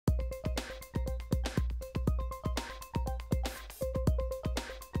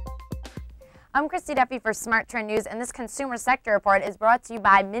I'm Christy Duffy for Smart Trend News, and this consumer sector report is brought to you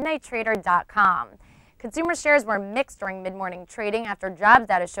by MidnightTrader.com. Consumer shares were mixed during mid-morning trading after jobs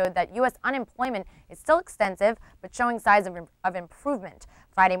data showed that U.S. unemployment is still extensive but showing signs of improvement.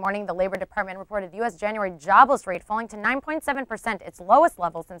 Friday morning, the Labor Department reported the U.S. January jobless rate falling to 9.7%, its lowest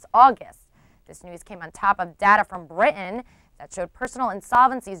level since August. This news came on top of data from Britain that showed personal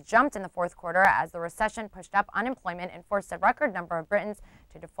insolvencies jumped in the fourth quarter as the recession pushed up unemployment and forced a record number of Britons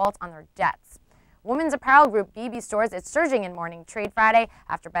to default on their debts. Women's apparel group Bebe Stores is surging in morning trade Friday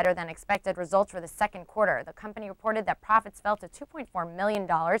after better than expected results for the second quarter. The company reported that profits fell to $2.4 million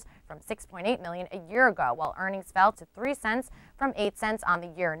from $6.8 million a year ago, while earnings fell to 3 cents from 8 cents on the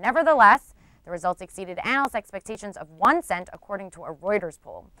year. Nevertheless, the results exceeded analysts' expectations of 1 cent, according to a Reuters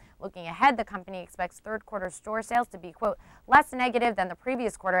poll. Looking ahead, the company expects third quarter store sales to be, quote, less negative than the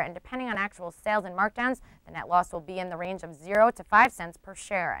previous quarter, and depending on actual sales and markdowns, the net loss will be in the range of 0 to 5 cents per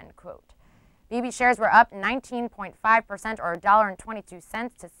share, end quote. Bebe shares were up 19.5% or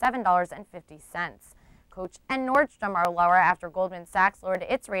 $1.22 to $7.50. Coach and Nordstrom are lower after Goldman Sachs lowered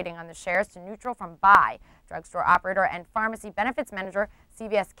its rating on the shares to neutral from buy. Drugstore operator and pharmacy benefits manager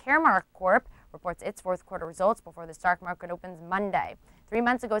CVS Caremark Corp reports its fourth quarter results before the stock market opens Monday. 3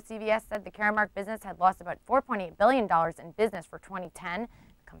 months ago, CVS said the Caremark business had lost about $4.8 billion in business for 2010. The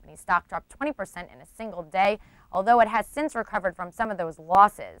company's stock dropped 20% in a single day, although it has since recovered from some of those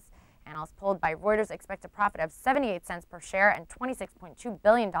losses. Analysts polled by Reuters expect a profit of 78 cents per share and $26.2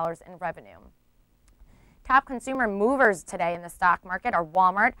 billion in revenue. Top consumer movers today in the stock market are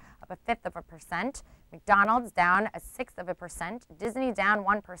Walmart, up 1/5%, McDonald's down 1/6%, Disney down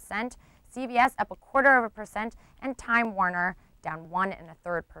 1%, CVS up 1/4%, and Time Warner down 1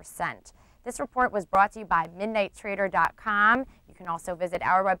 1/3%. This report was brought to you by MidnightTrader.com. You can also visit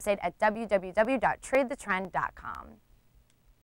our website at www.tradethetrend.com.